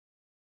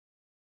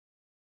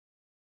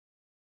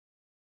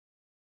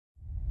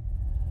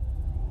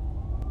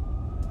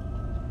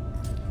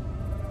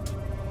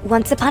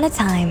Once upon a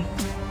time,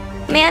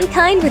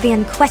 mankind were the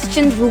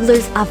unquestioned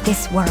rulers of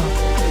this world.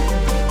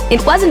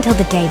 It was until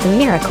the day the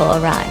miracle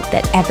arrived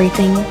that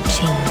everything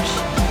changed.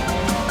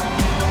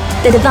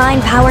 The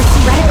divine power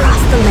spread across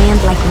the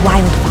land like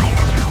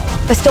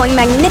wildfire, bestowing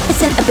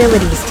magnificent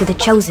abilities to the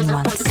chosen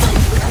ones.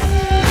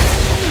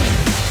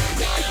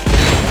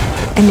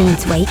 And in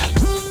its wake,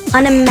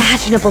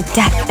 unimaginable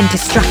death and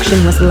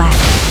destruction was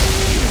left.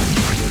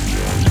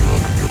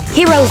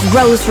 Heroes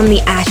rose from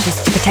the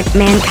ashes to protect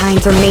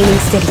mankind's remaining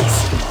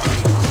cities.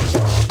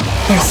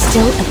 There's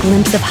still a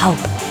glimpse of hope.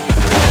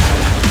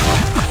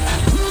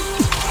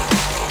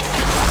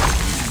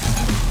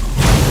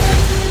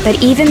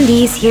 But even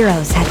these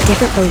heroes had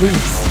different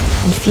beliefs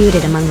and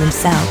feuded among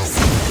themselves.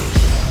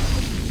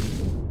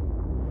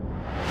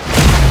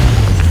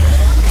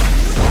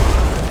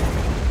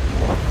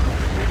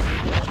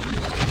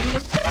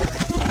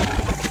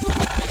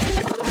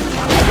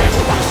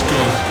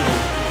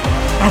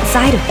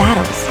 Outside of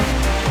battles,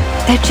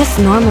 they're just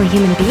normal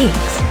human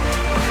beings.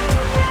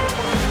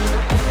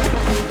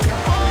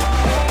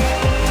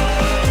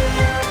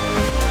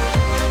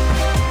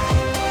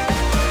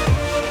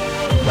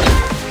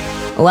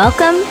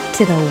 Welcome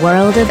to the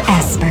world of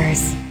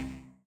espers.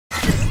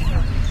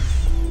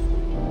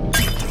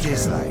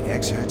 Dislyte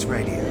Excerpts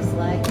Radio.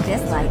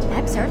 Dislyte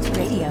Excerpts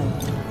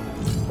Radio.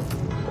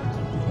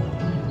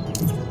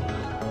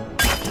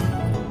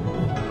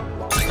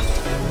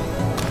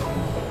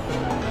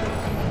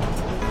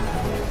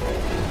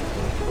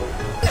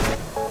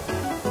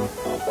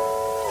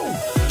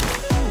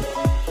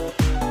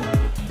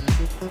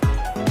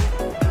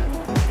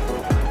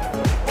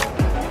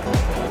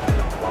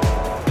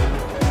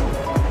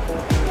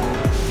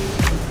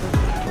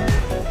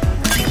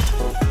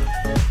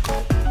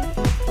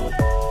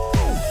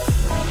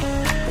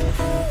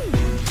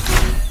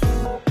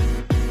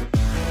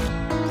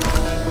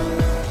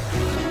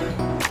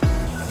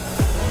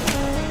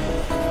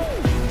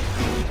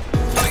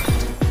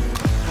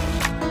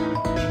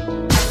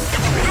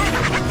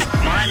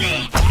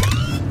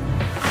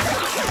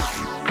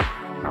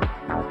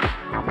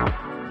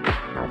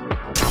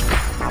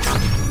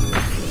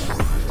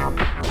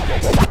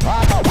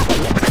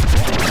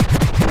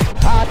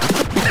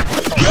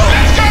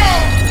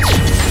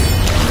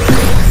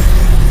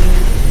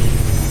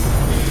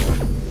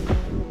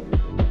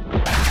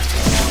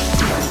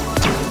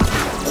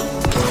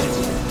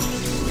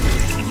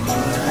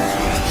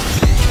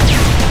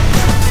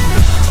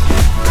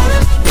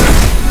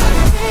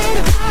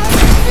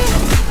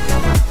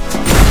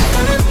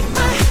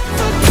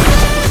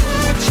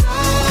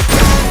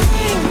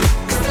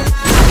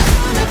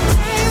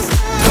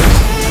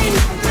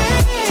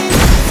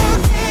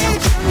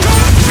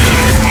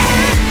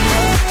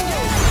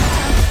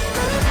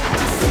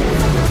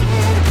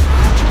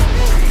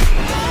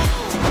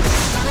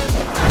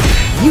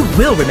 You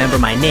will remember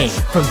my name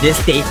from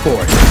this day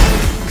forward.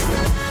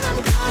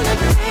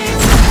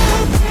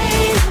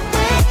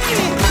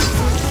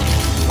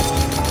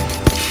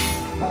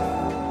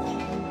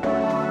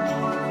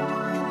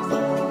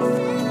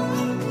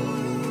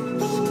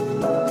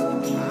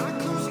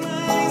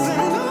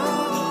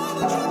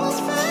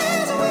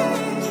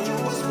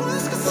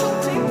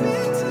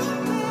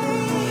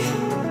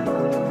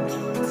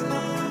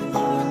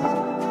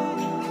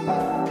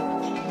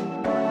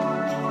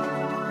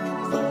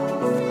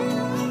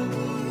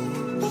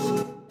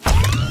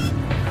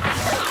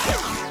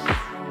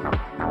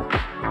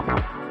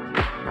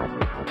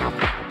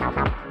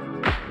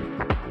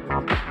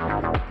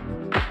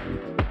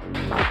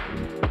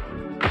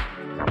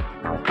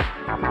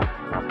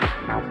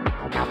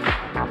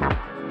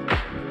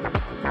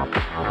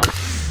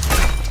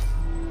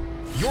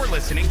 You're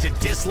listening to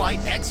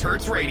Dislyte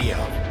Excerpts Radio.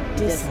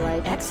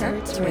 Dislyte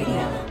Excerpts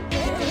Radio.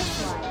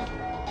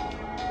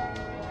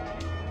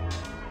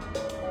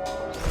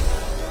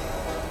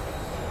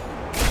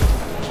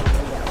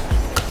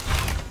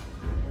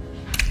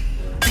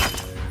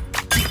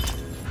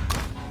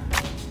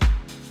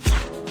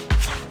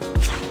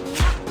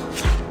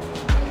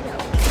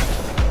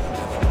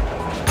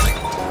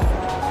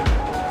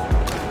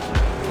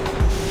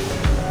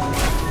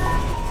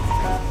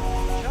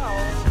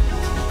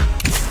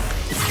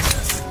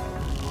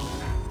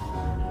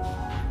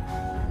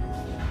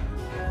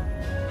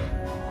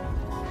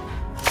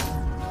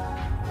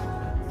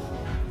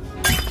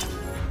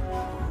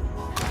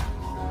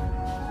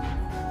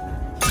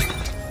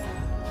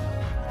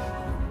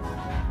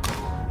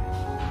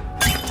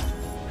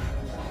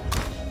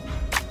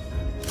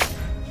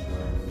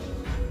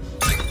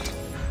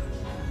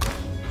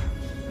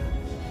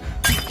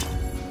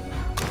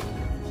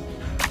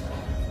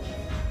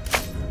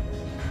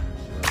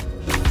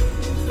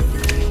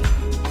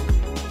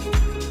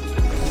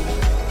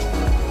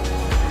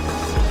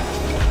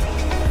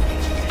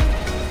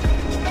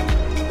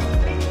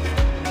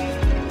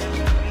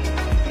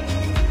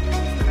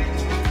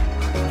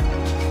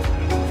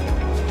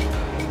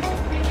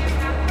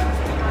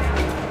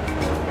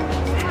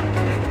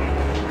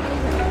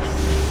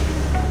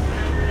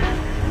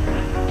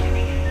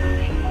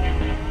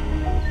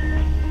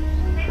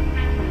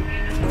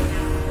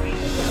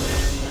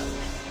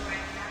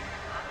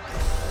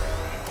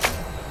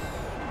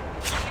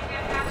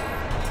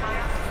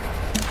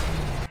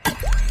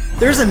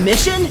 There's a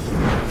mission?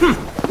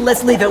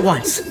 Let's leave at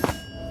once.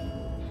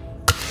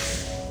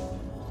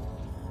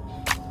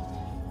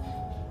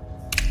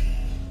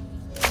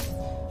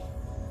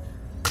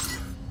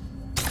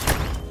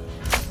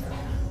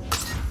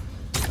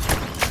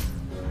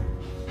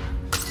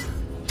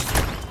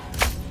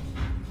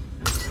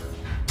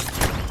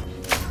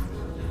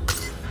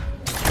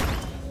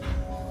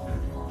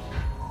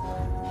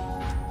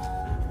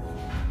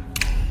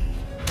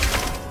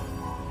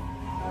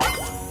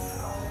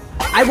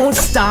 I won't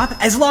stop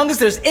as long as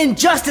there's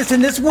injustice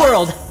in this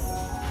world!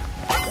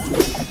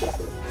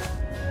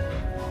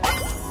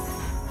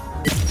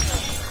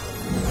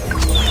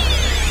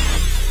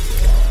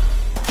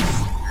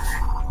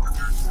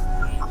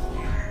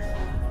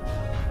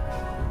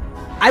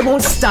 I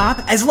won't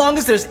stop as long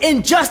as there's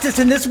injustice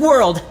in this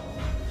world!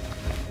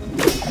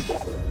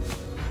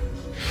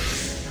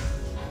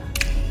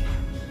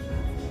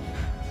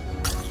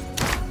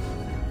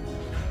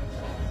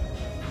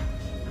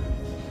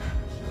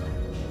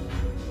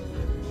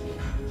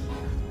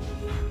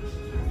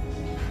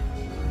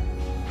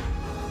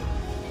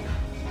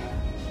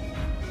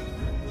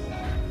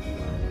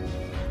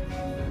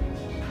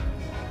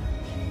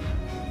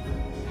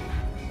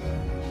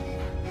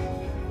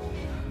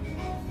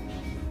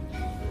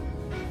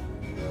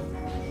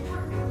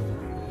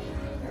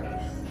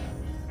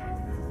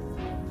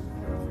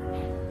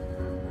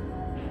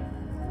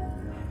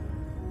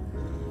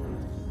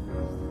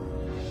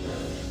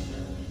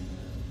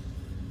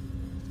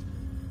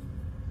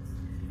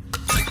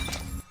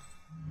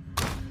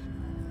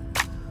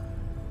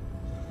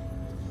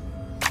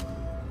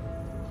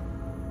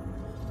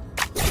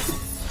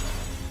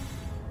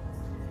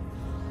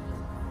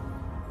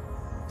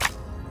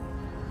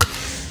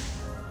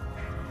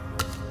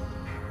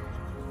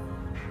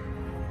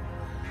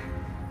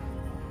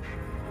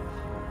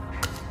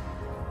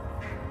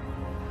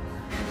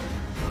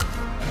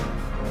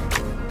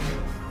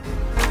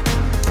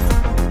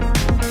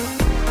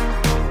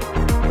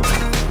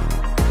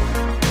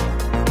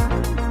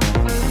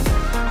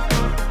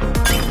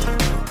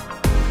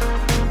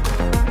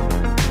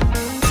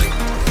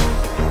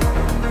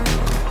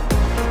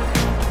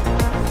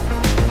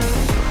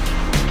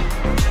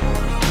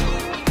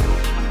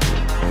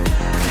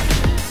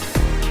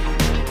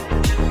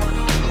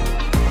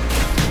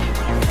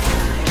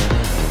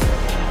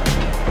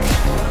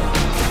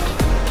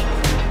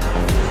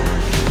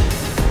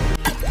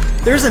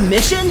 There's a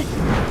mission?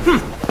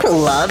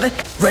 Love,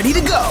 ready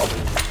to go!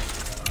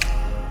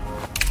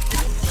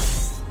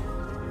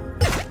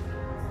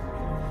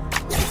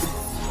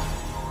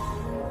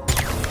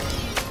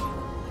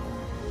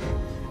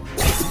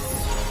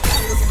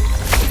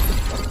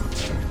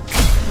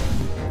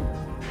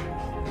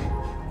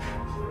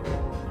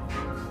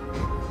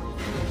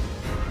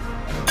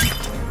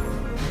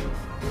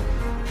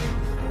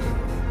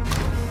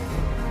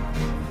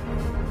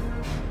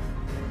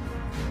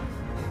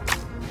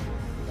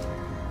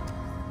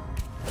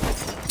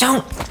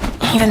 Don't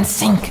even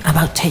think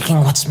about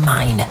taking what's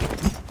mine.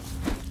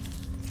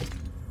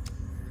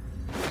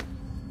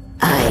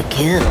 I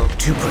kill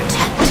to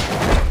protect.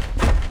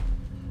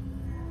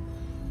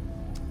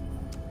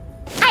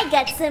 I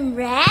got some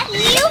brand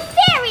new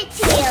fairy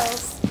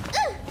tales.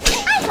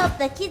 I hope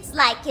the kids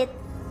like it.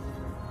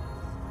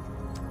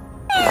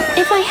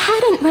 If I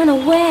hadn't run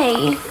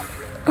away...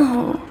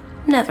 Oh,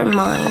 never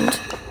mind.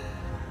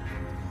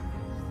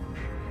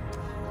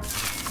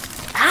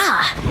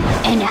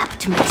 An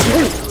apt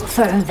material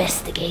for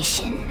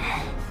investigation.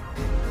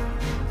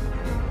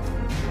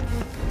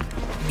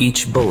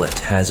 Each bullet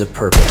has a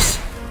purpose.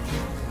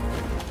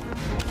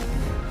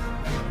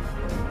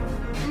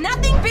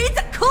 Nothing beats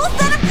a cool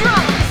set of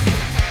drums!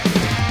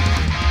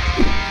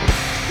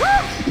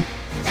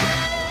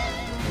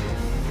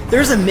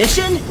 There's a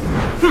mission?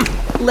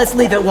 Let's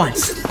leave at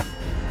once.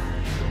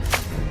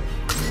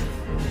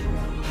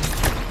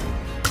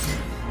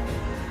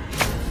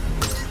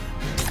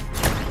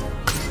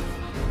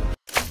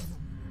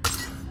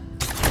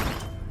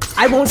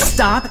 I won't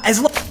stop as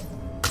long.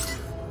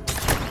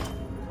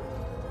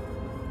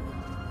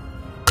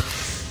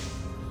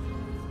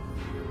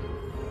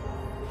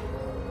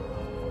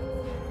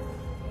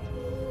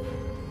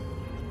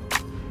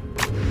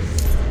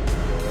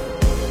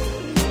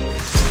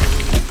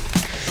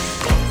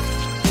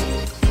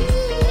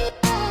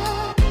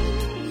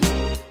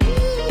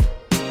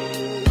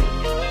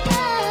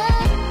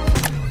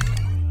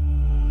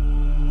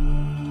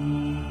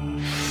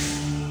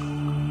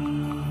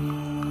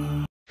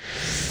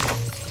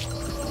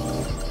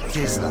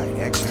 Dislyte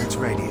Excerpts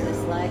Radio.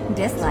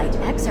 Dislyte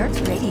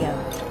Excerpts Radio.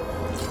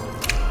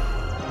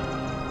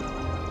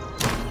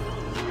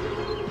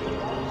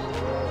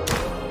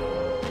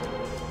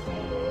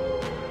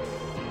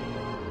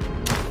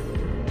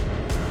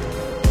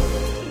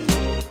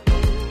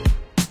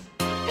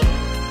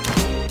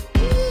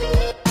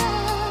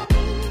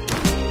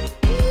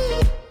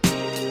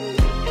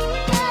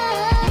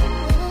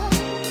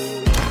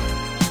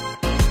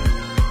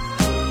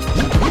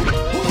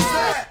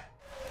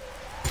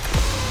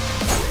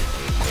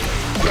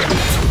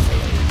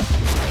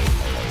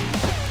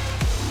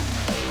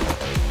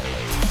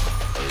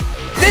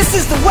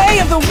 This is the way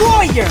of the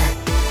warrior!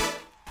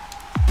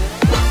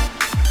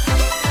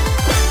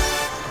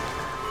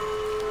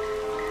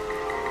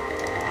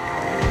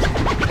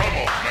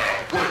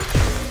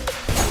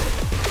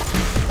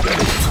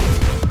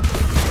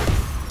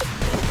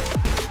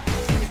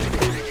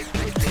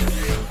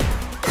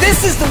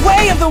 This is the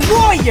way of the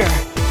warrior!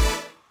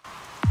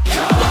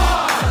 Come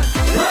on,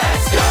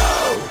 let's go!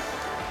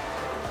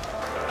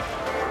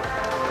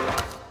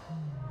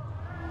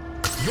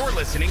 You're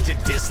listening to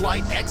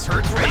Dislyte X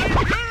Hertz Radio.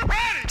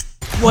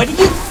 What do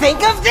you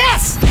think of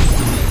this?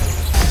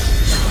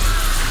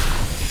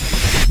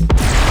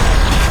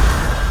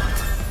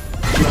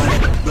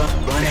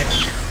 Run it.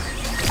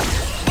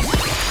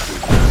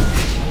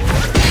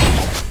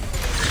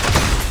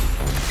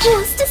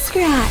 Just a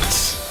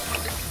scratch.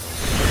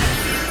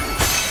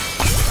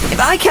 If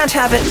I can't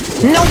have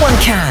it, no one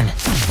can.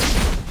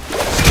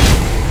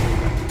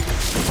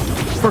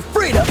 For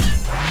freedom!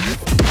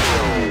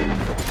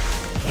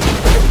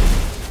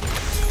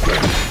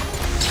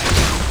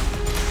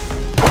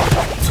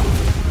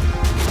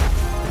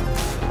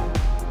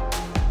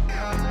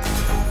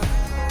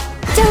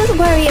 Don't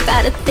worry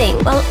about a thing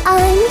while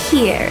I'm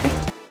here.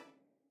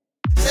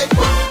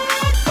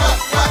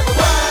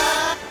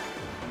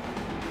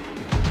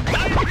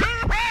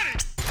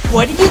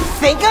 What do you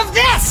think of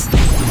this?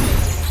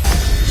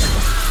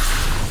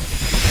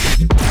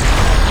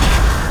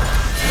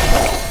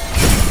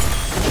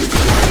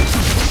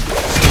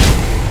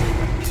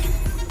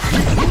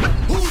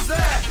 Who's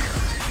that?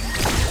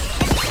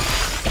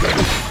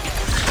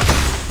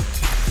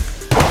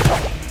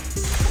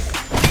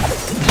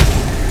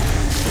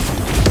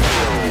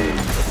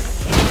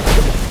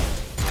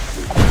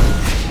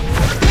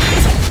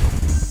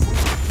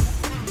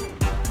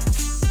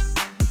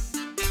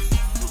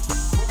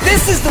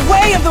 This is the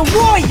way of the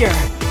warrior!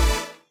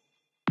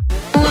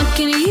 What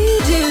can you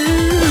do?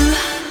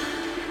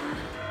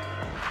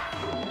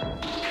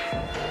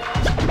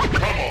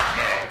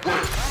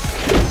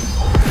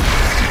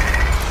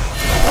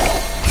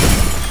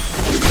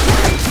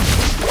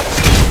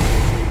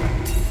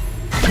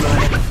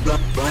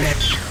 Run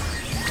it.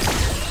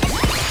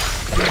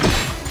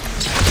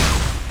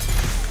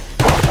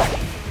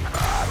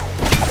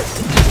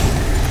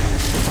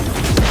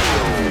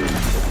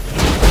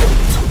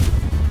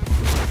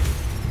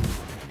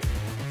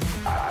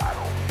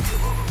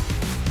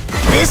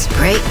 This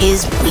prey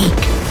is weak.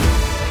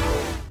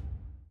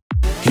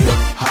 Hip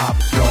hop,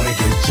 gonna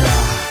get ya.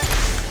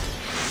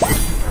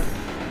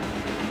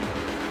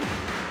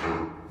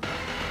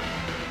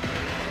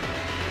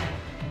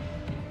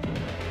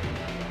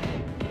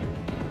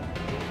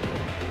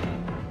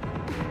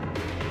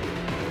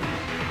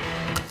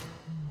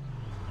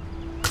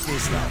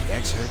 Dislyte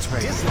X Hertz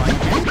Radio.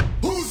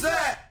 Who's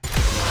that?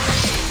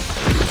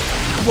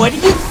 What do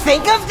you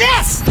think of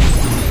this?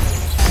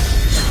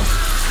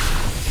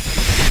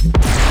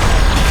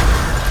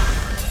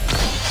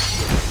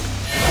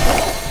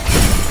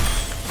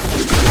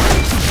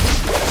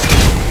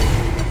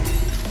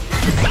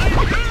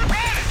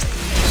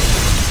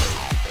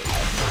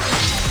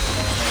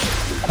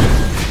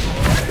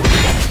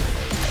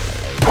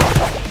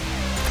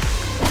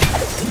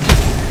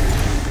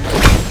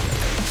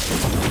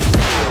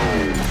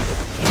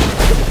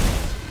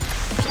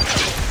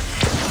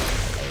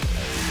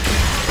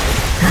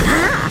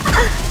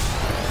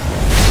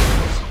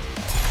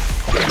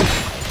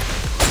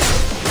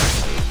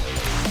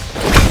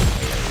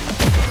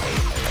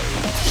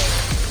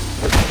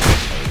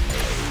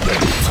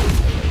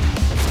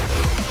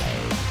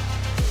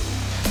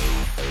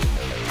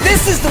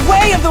 This is the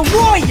way of the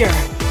warrior!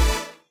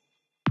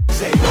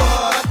 Say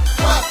what?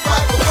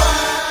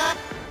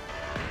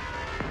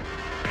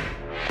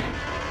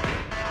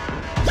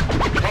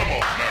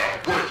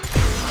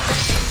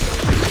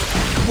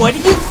 What do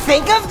you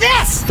think of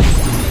this?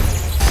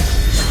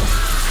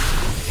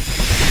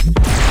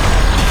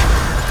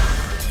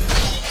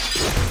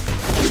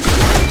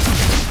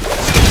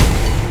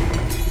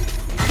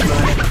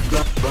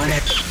 Run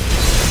it.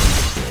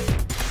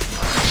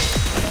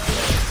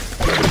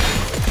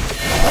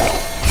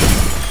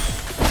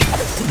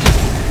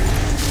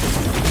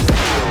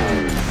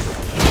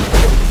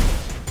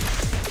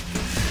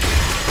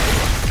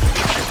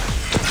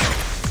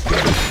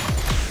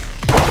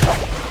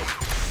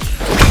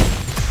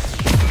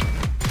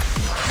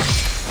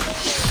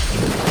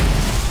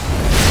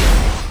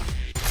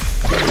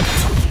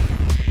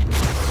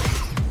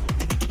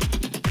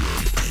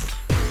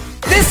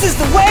 This is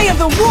the way of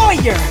the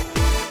warrior!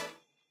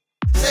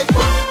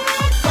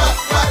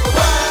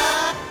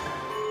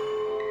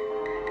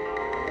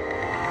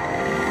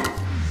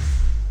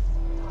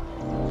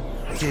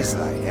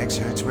 Dislyte X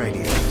Hertz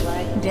Radio.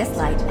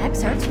 Dislyte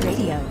X Hertz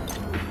Radio.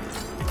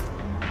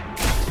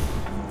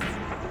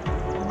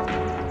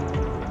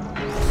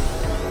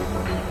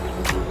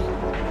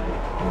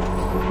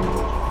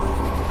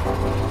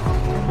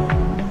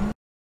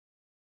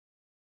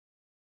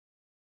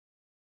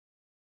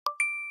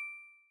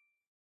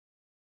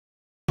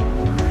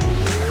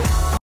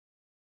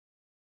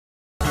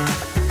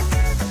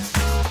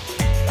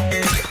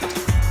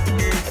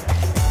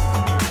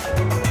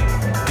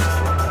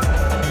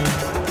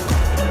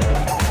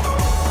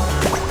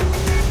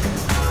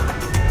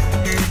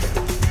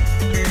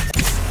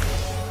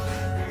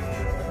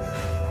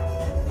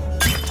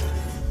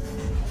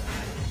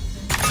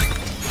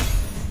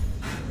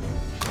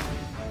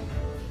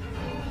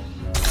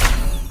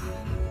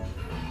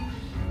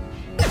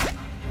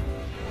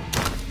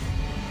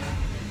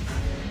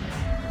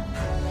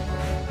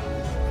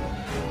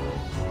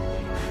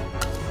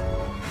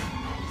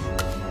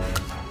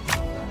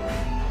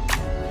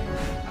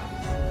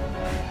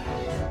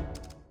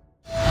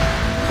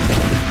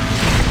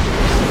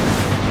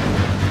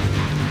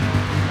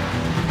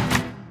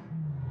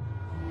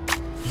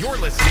 You're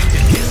listening to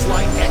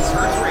Dislyte X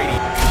Hertz Radio.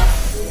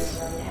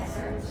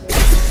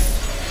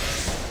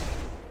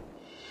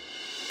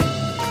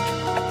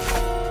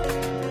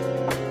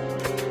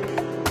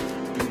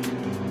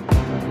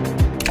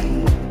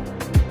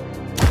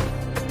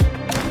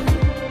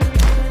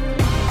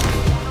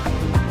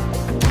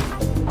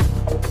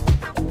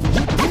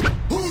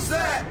 Who's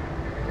that?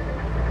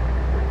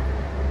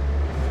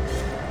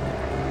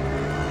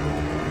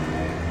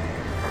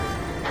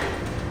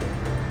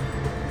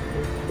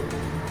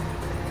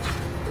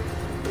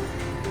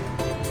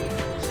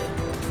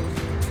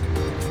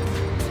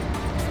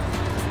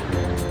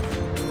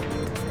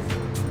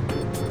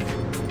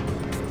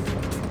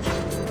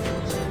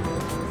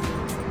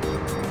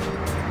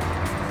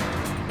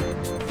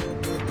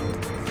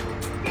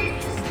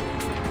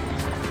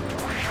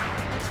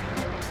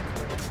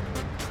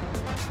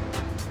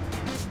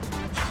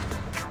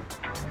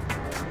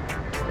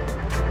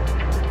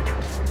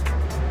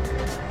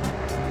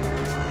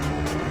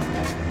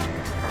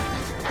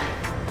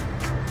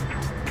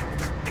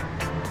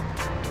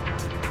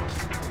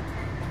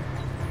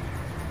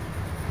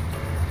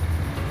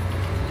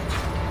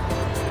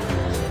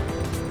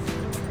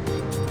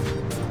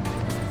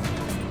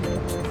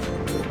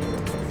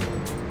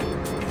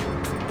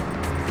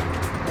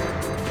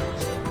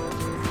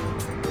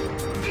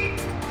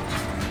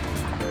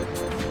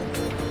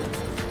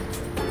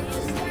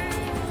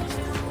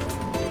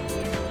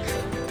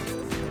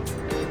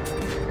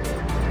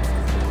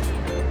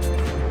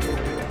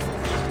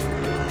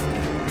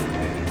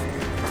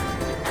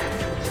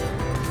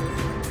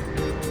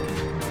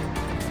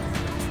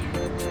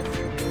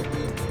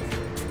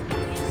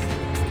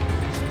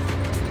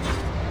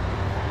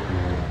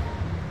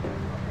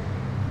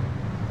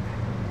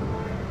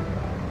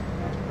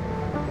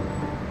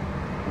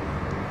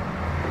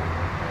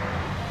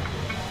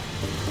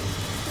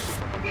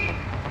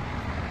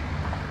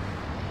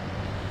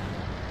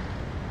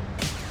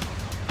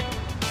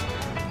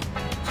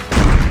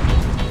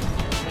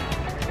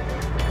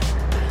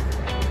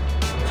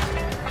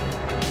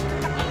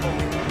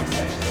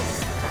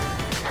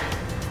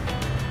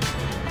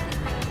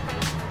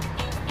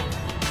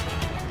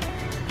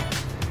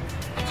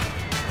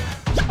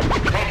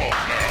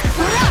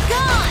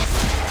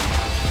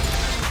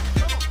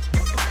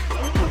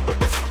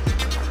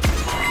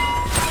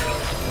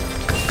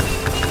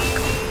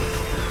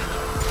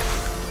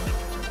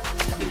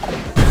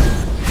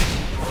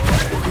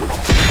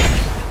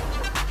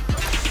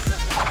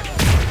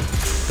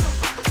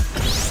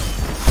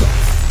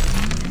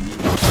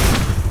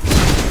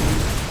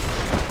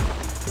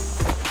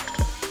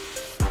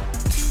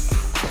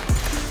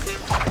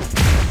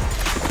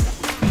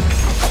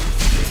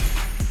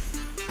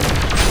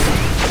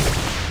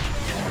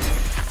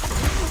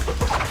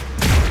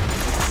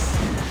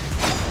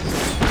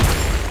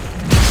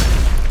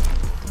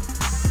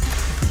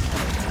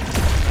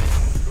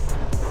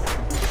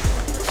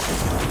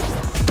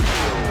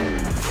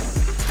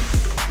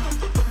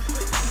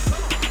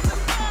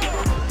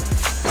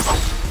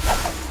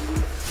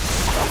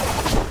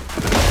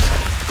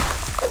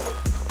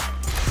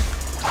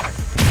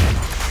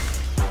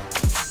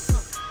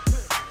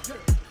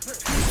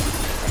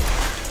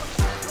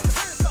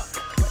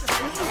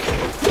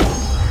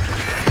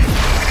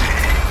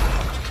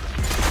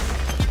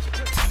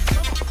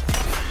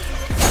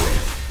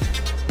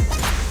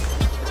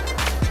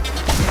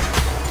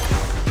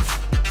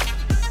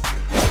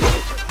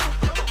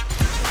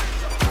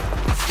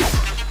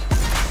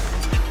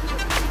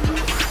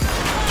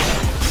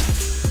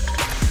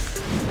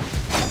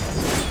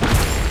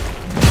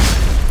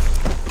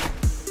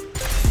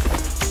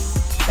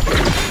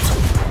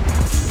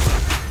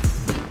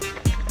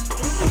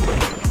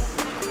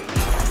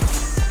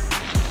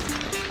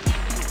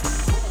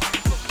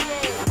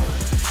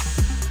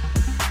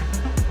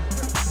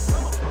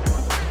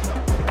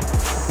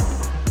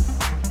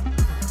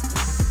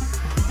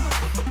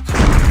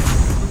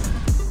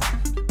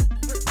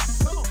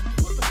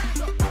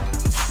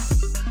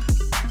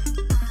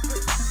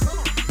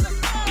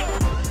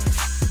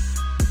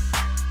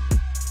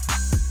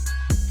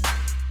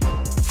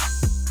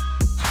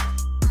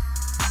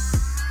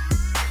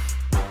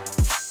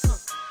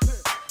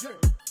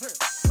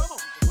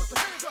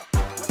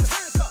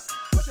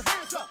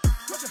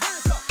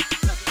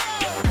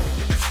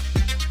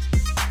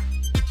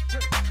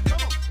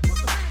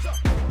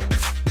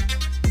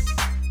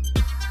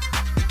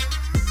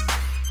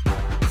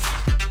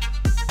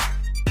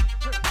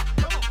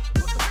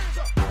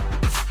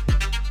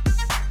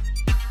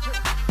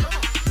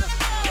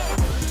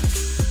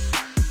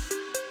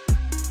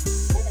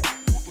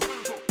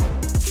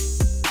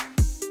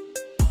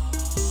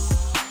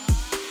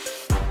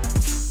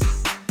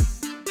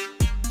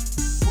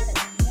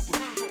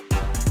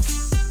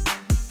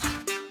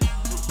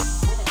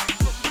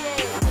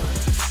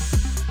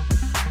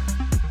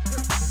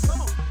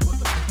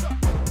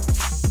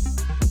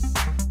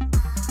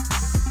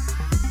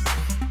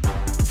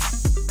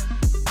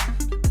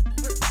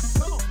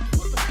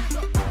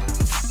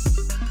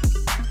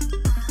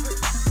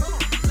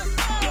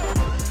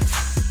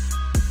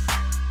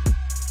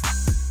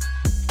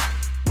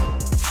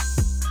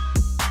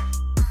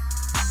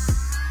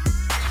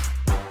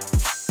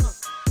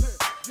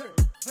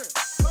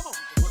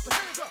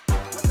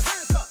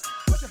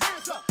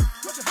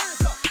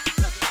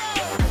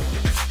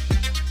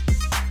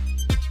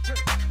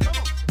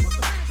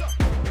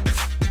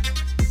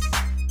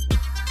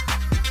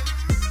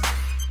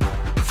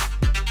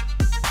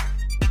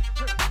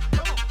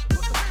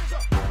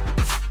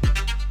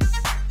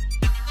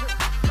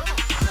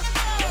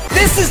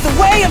 This is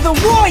the way of the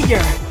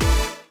warrior!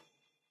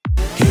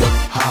 Hip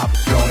hop,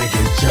 gonna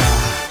get ya.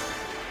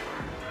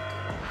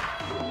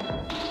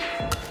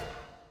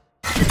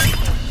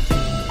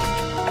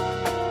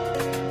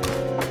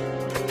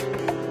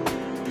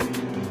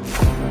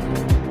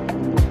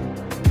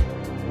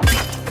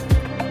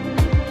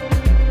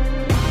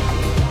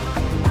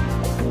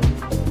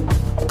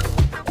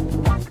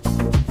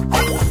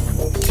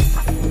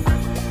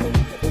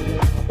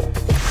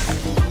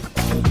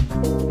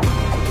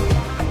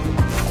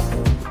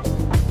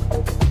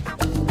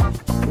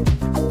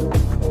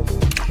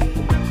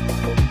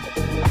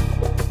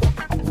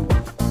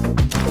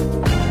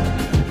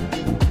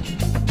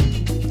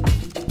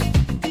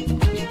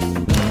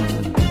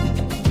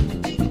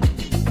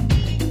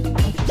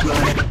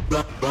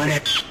 Run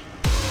it.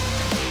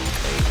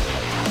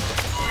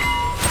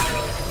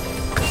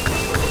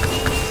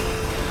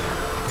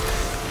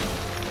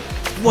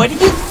 What do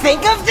you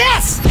think of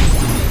this?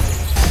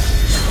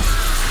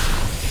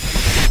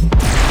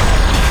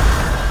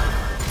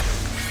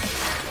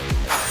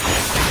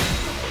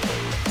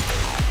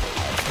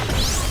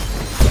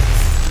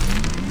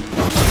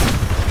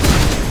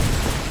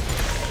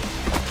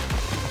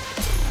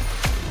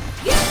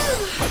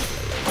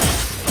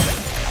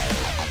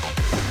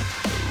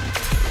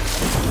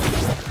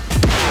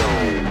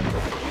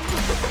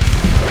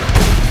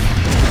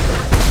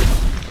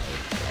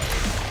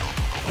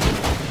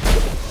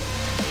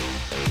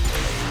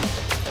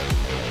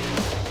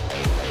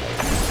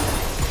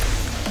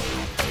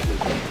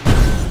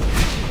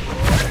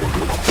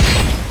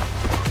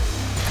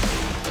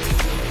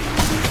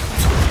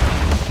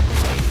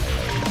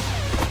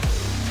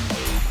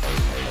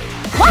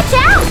 Watch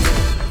out!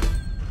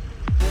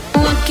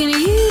 What can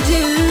you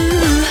do?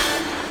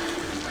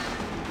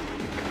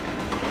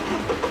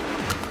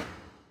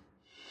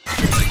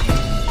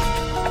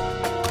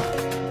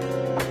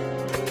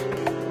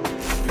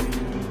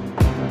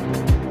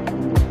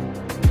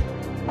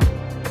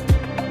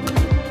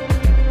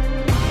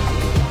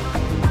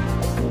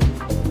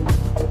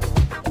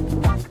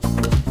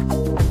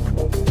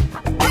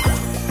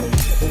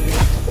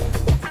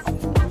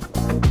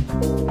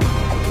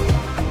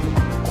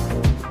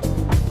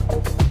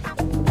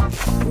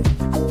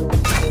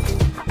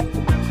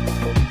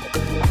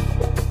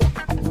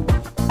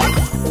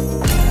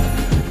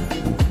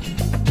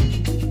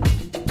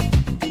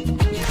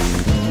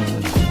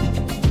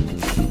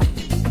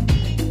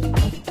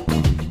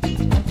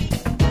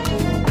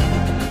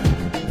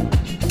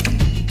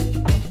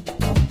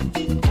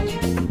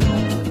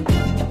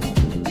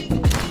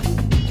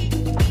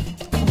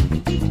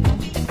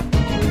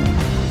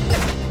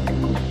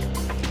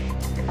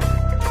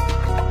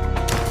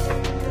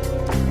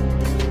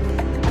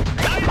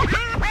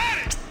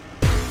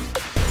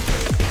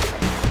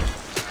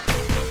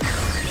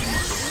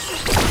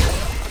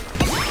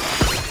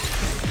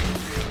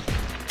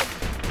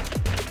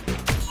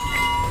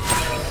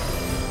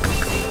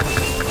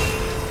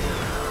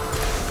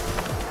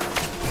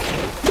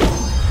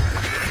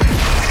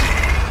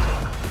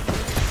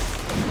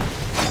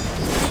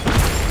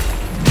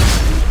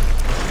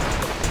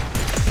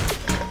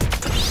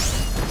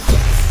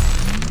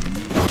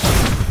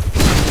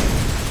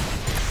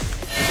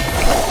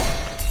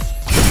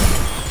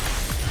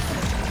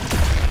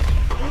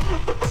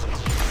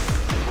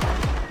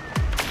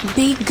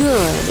 Be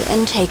good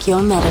and take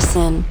your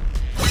medicine.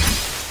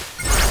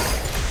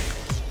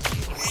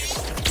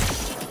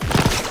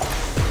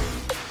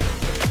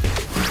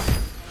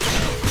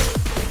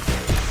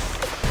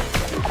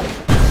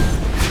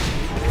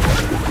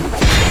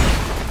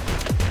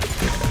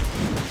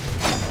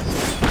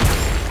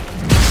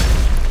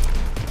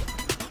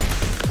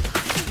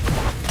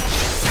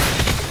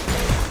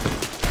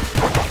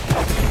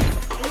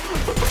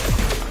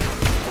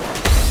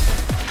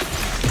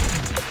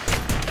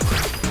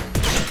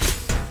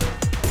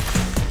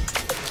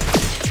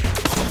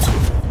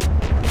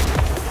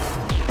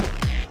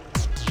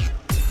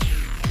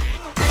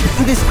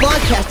 This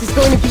broadcast is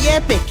going to be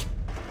epic!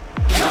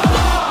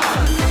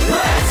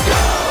 Let's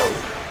go!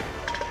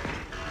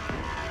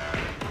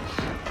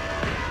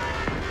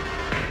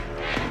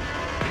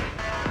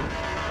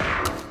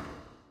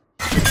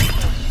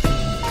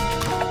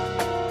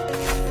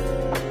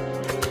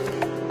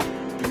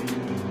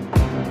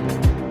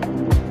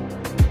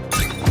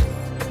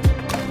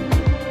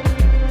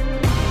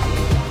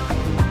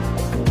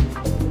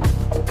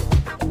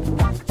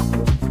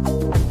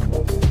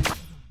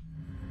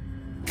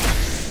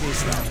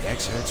 Dislyte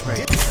X Hertz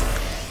Radio.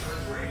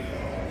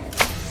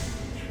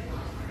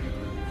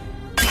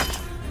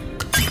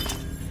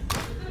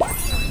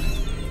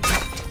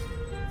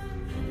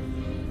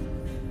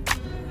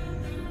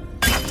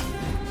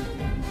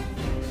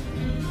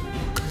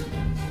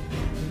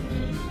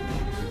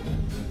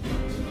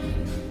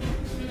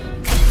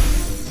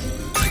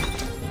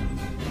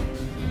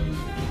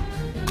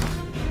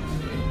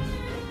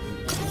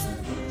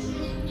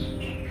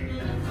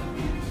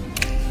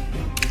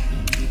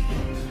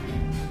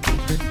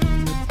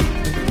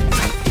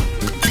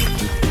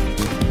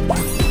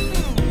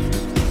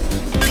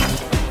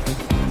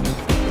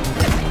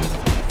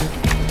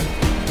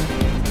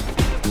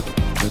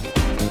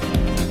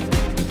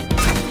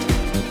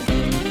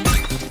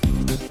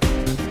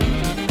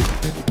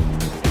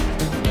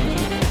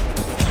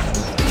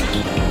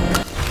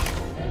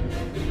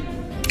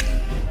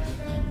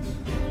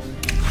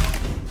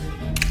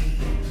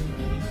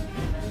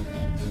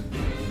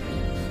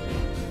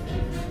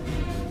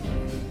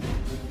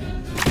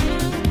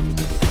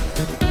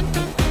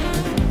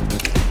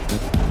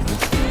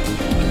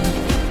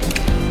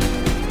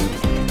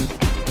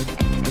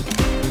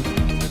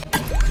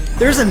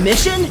 There's a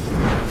mission?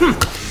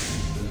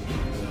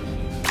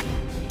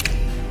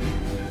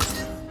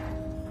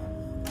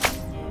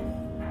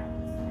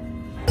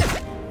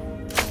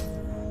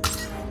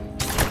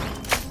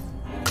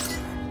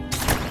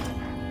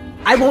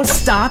 I won't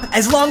stop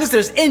as long as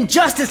there's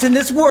injustice in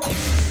this world.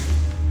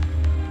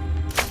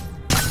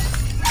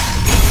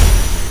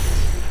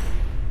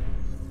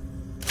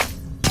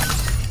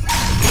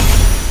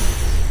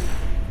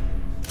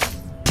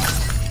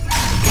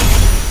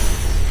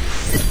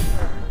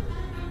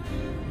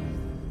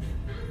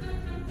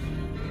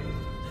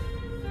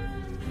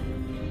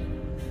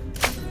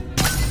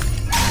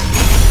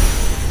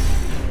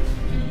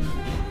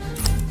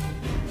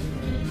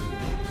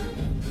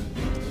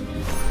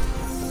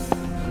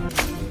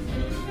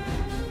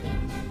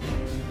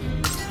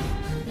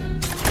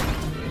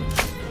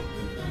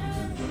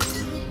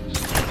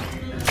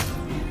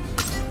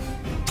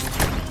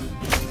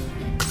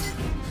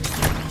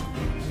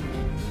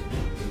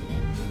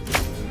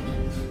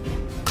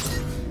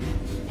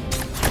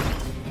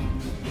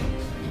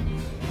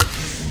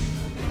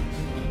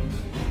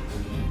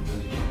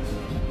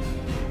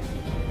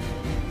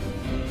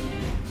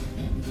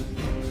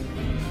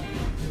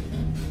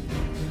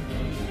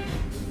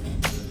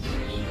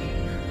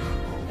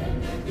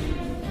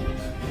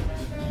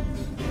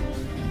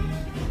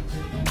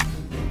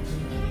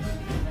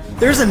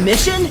 There's a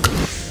mission?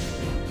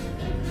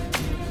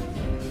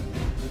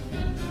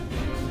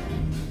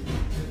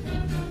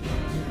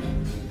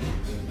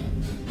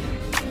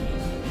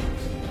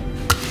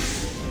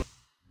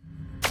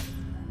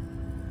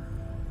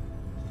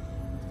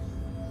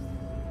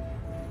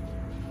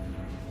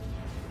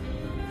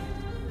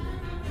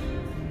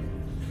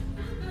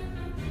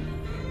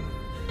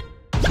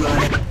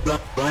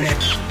 Run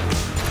it.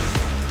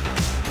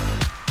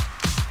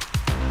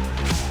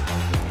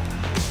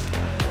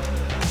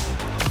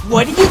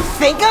 What do you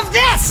think of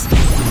this?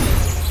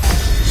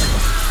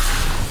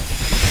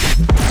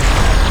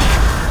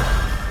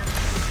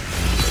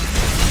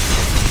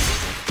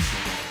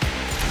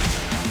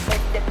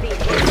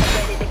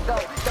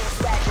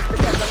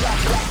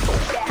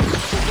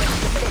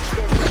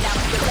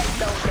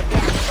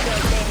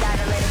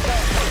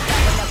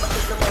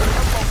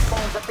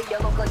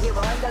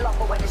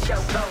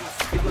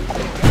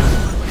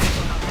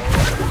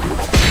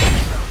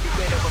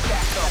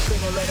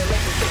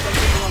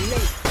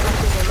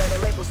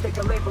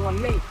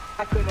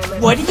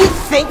 What do you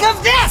think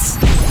of this?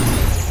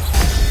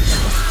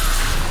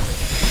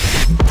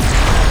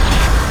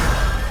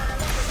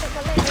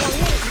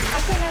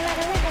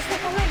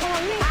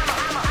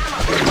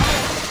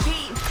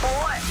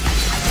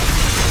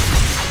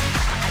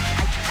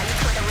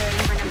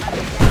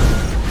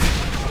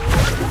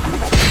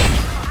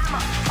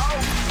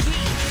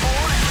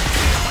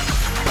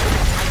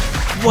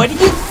 What do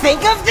you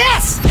think of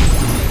this?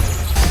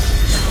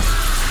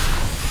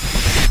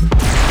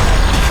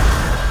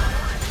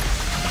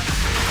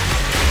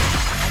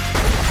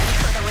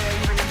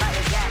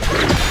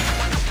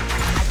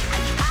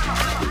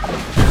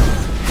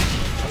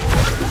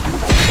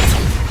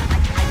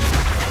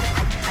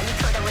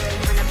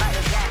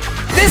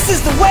 This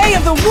is the way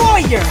of the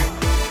warrior!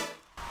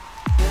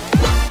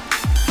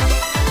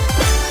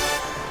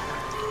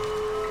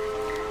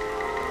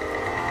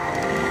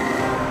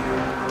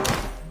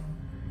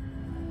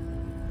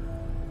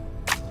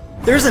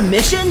 There's a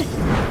mission?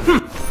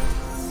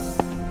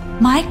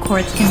 My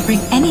quartz can bring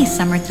any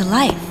summer to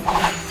life.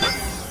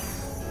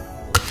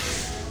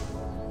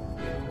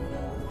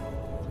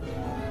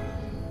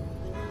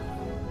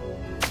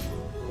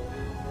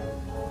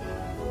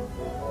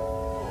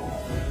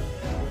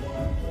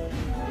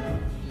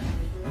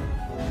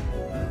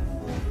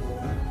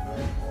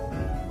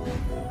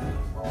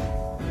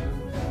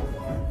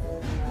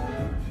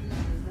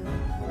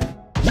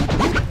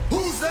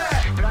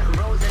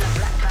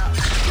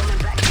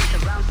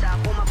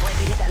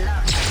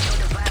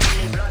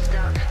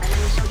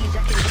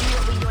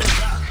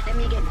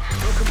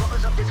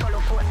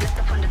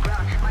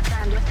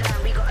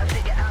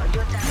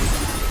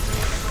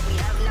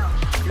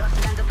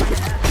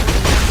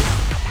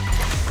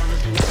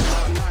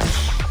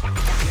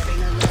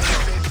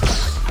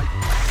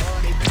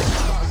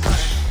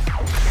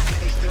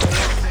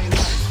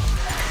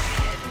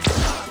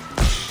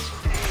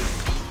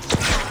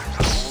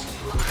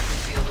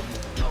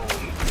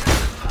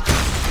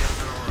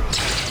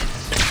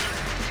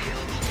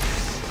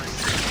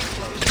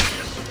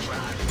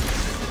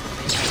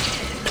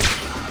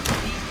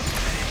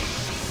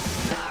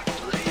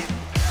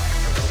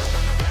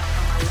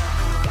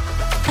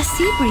 A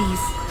sea breeze.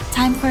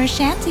 Time for a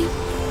shanty.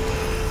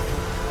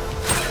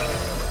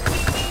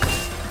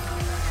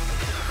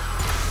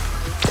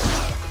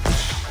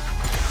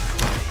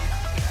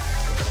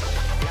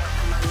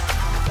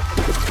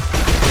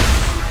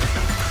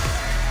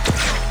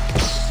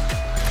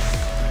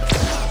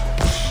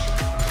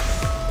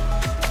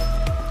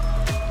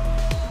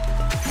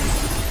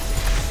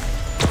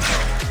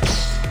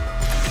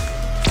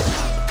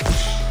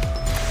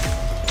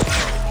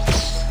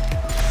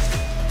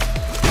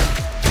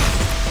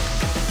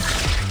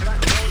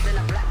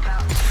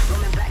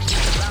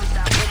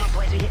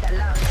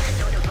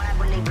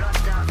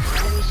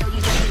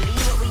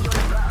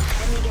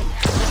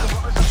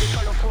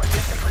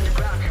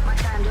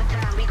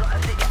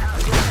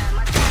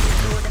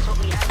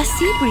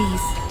 sea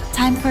breeze.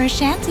 Time for a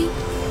shanty.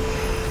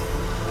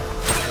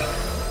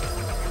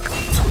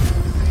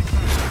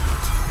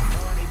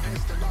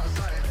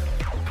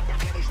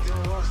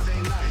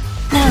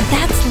 Now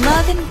that's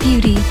love and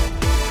beauty.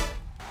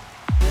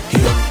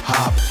 Hip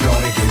hop,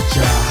 gonna get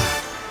ya.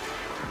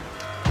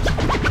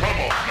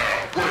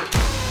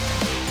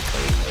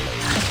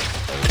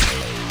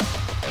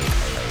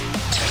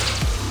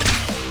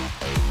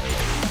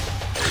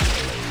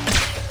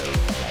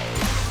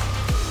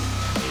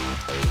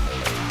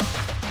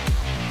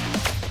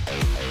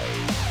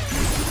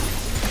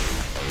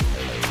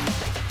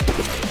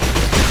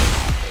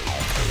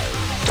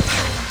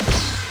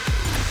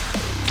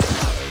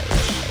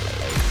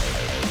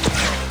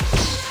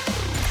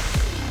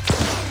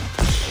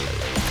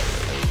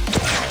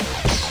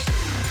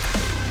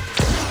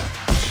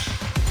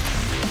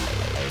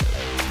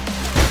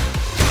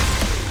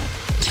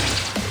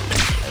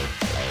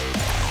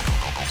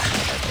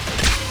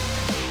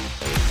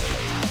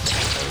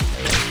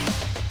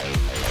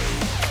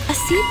 A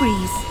sea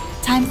breeze.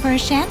 Time for a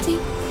shanty.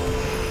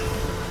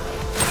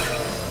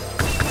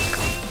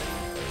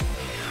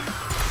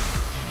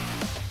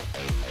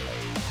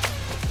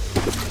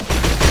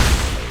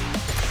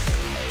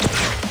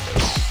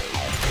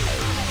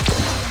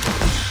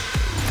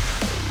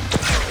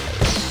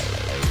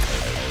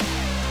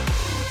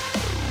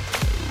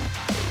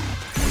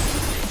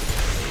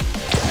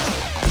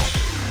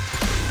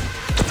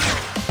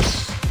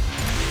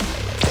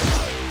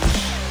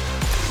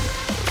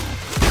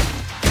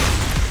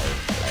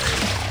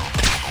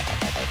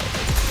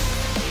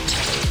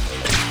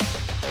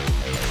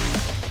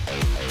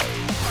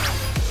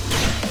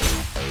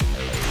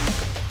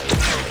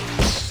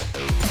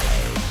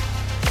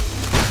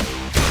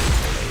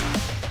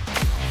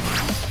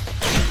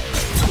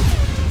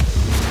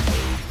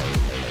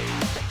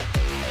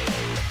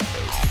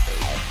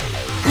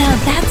 Now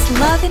that's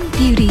love and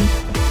beauty.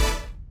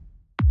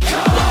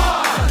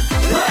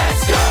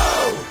 Let's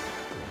go!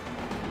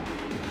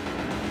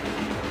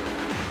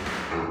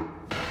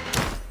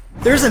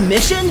 There's a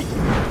mission?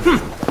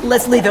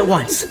 Let's leave at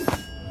once.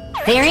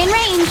 They're in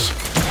range.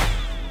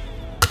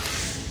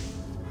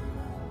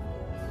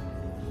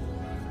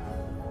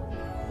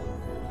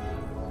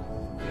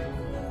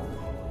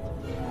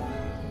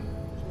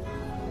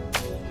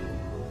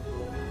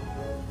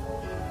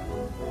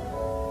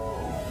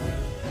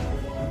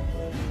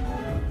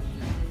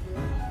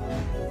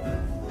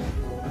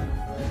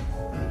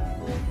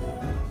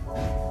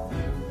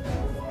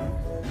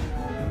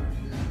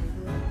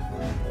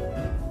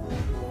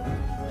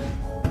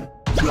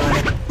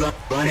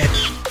 Run it.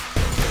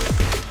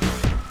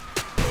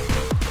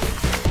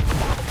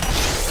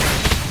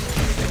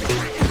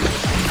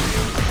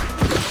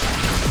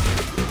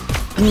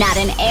 Not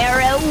an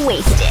arrow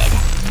wasted.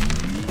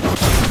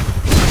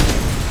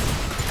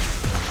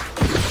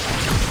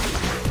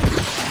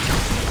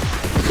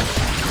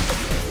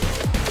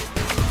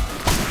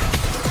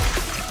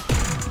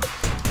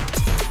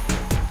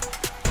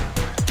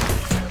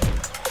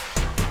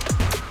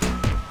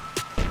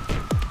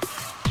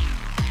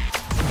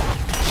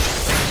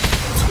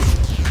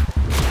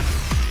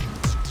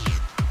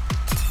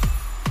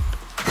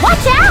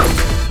 Watch out!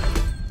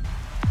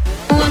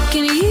 What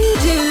can you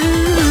do?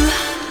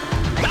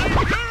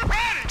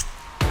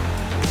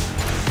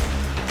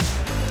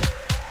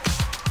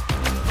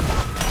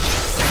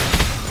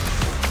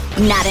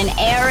 Not an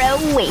arrow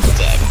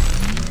wasted.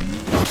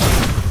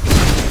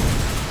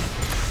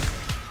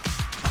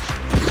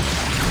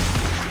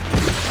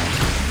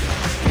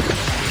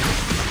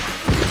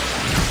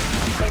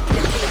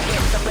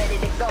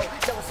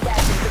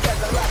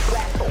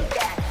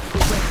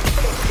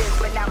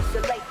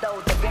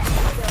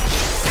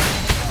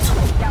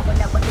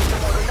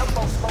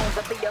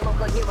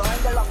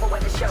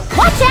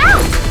 Watch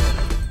out!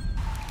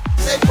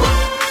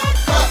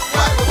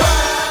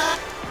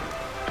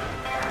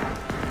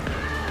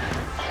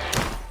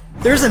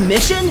 There's a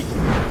mission?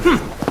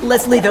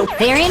 Let's leave it.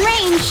 They're in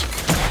range.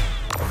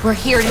 We're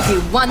here to do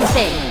one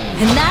thing,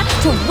 and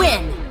that's to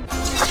win.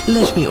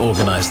 Let me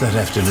organize that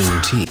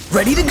afternoon tea.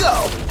 Ready to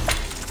go.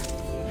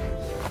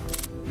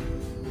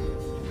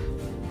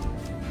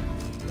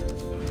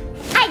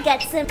 I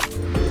got some.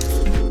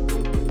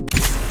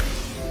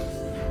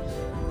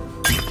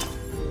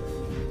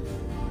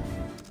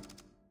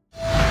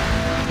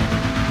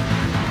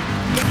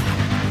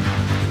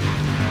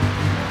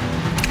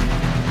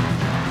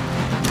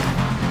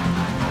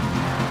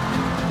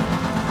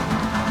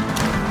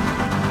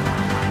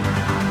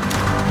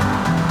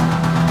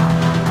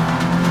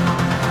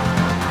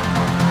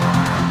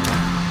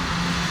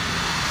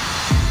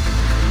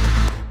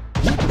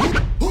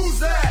 Who's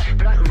that?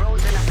 Black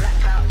rose and a black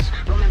pouch.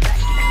 Roman back.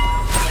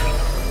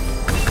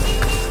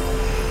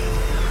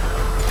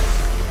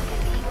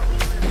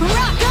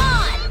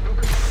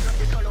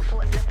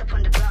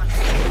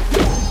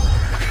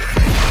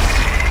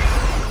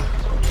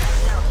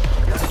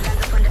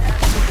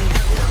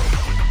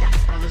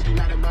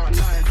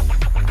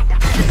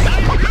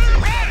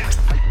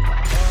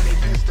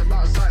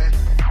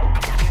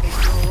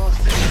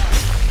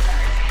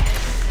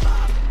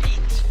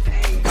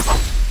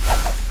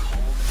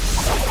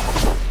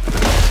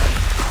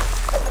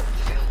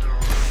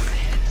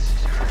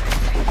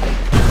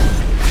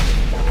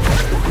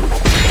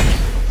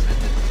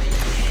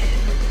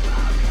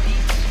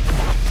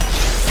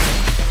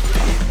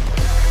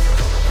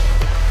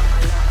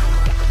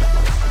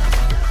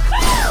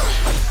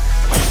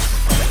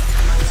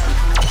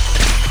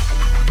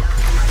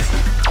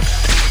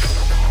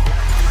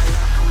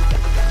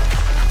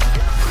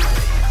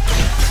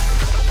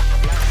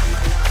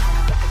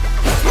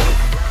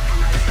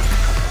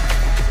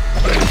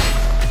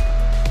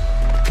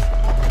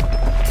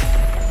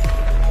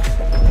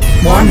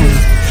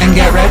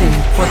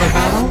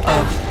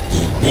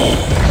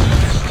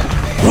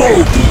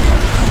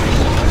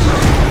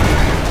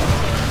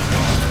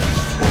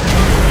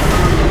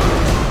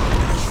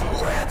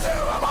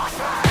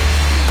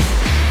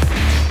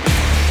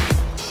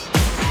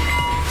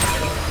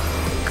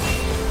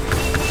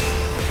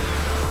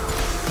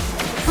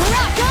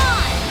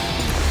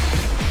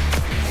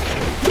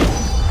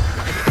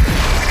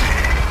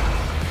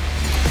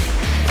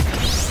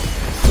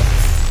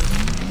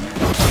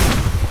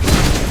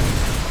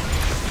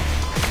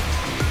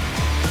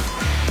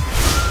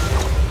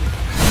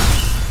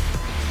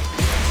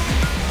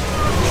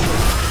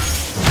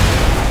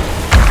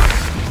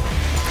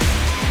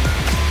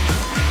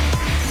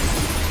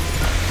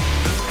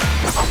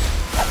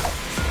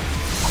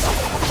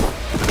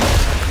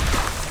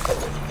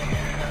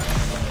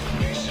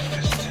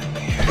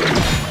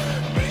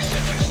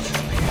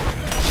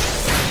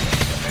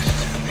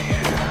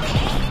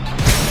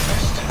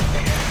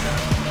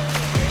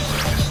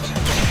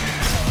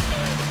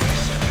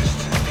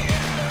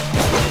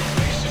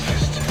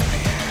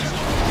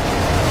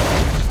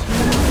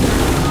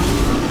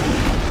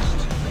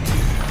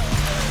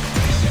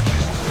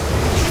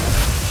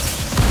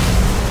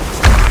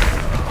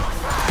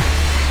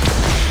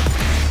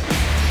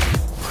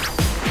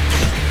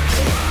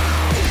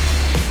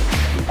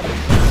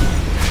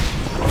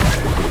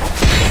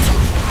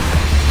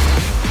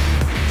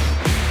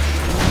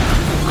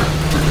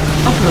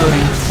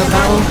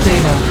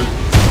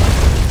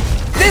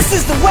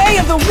 This is the way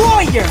of the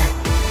warrior!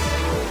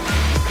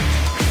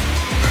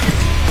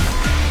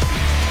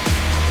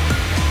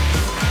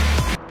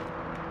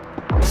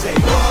 Say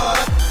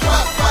what?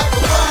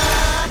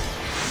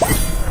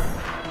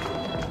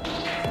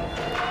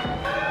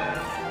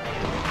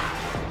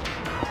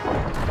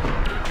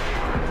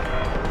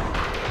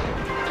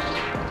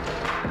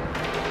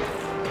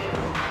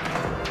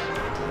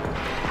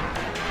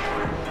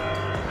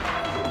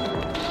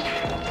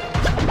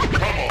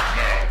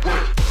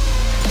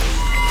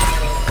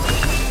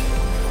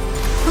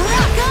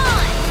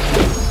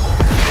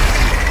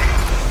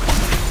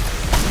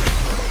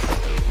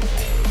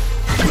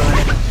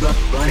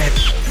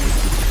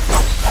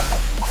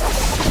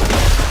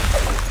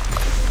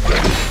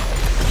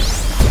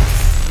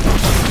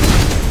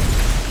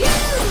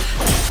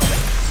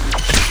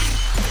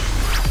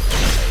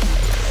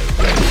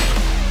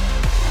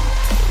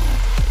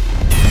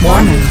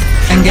 Warning,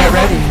 and get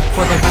ready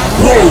for the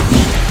battle.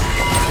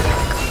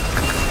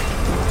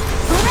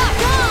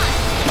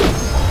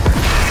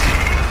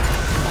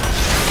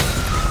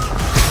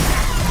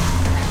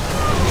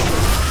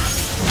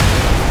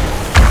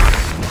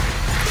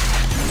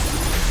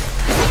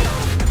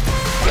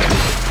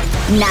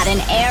 Not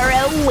an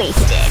arrow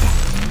wasted.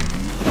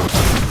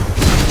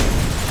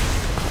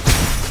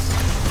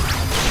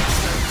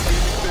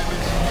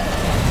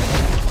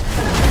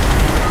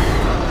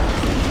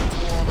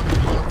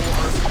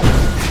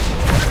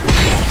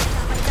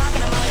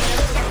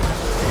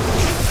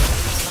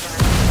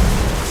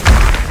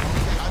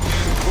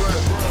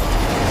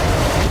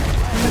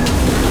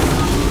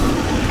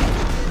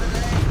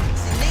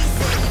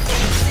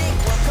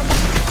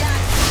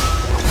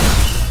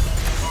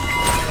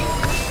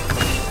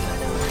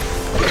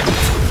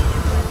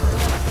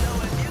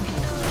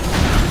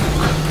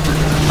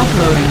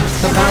 Uploading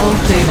the battle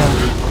data.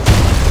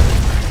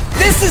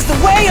 This is the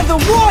way of the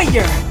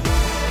warrior!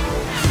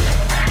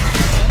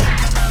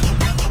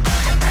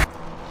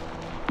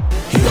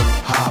 Hip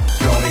hop,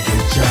 gonna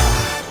get ya.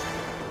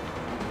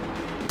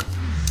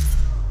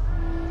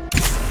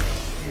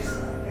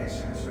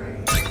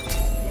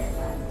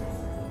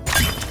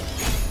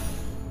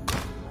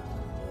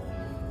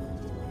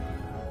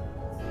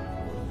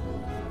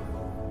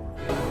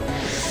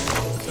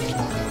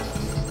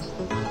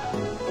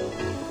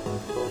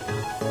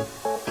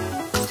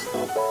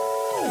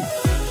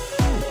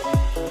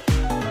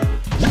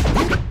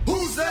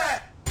 Who's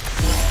that?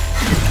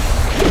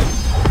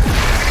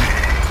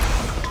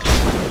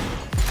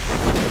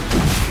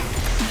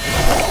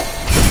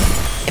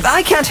 If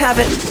I can't have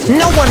it,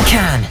 no one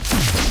can.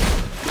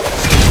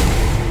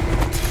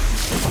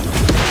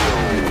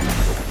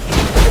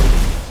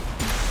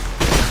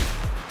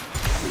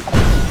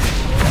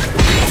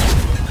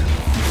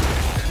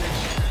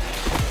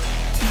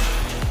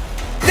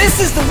 This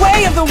is the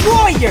way of the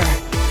warrior!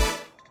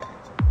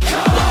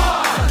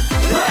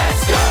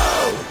 Let's go!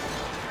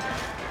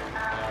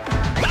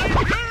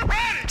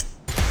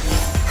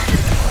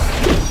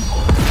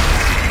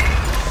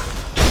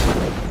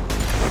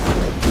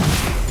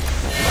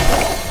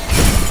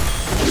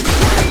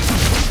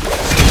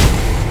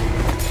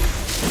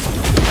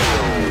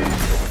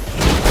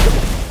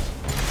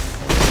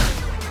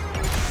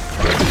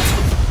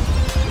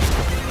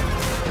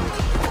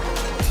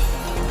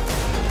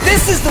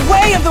 This is the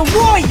way of the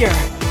warrior!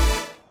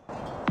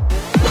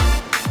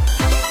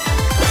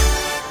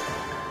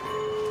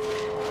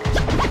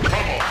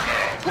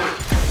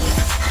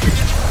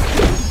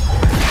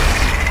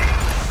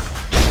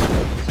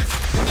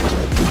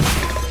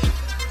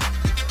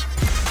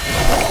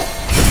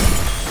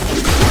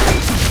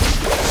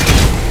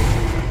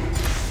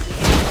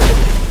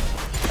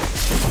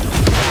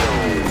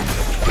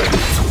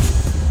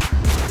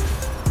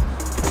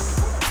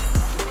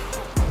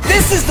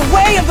 This is the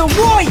way of the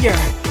warrior!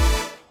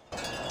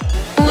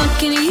 What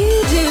can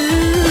you do?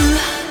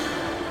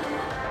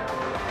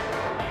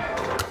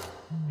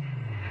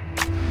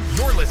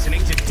 You're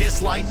listening to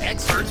Dislyte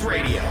Excerpts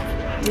Radio.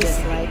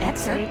 Dislyte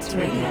Excerpts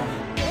Radio.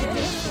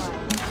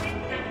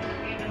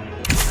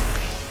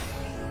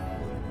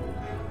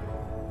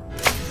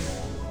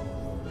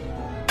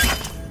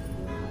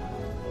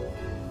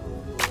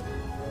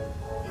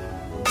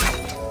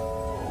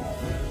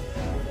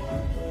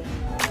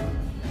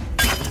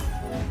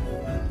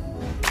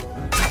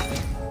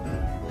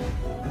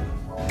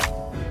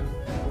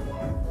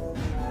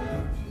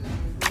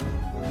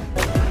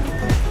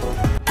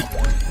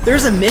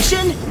 There's a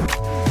mission?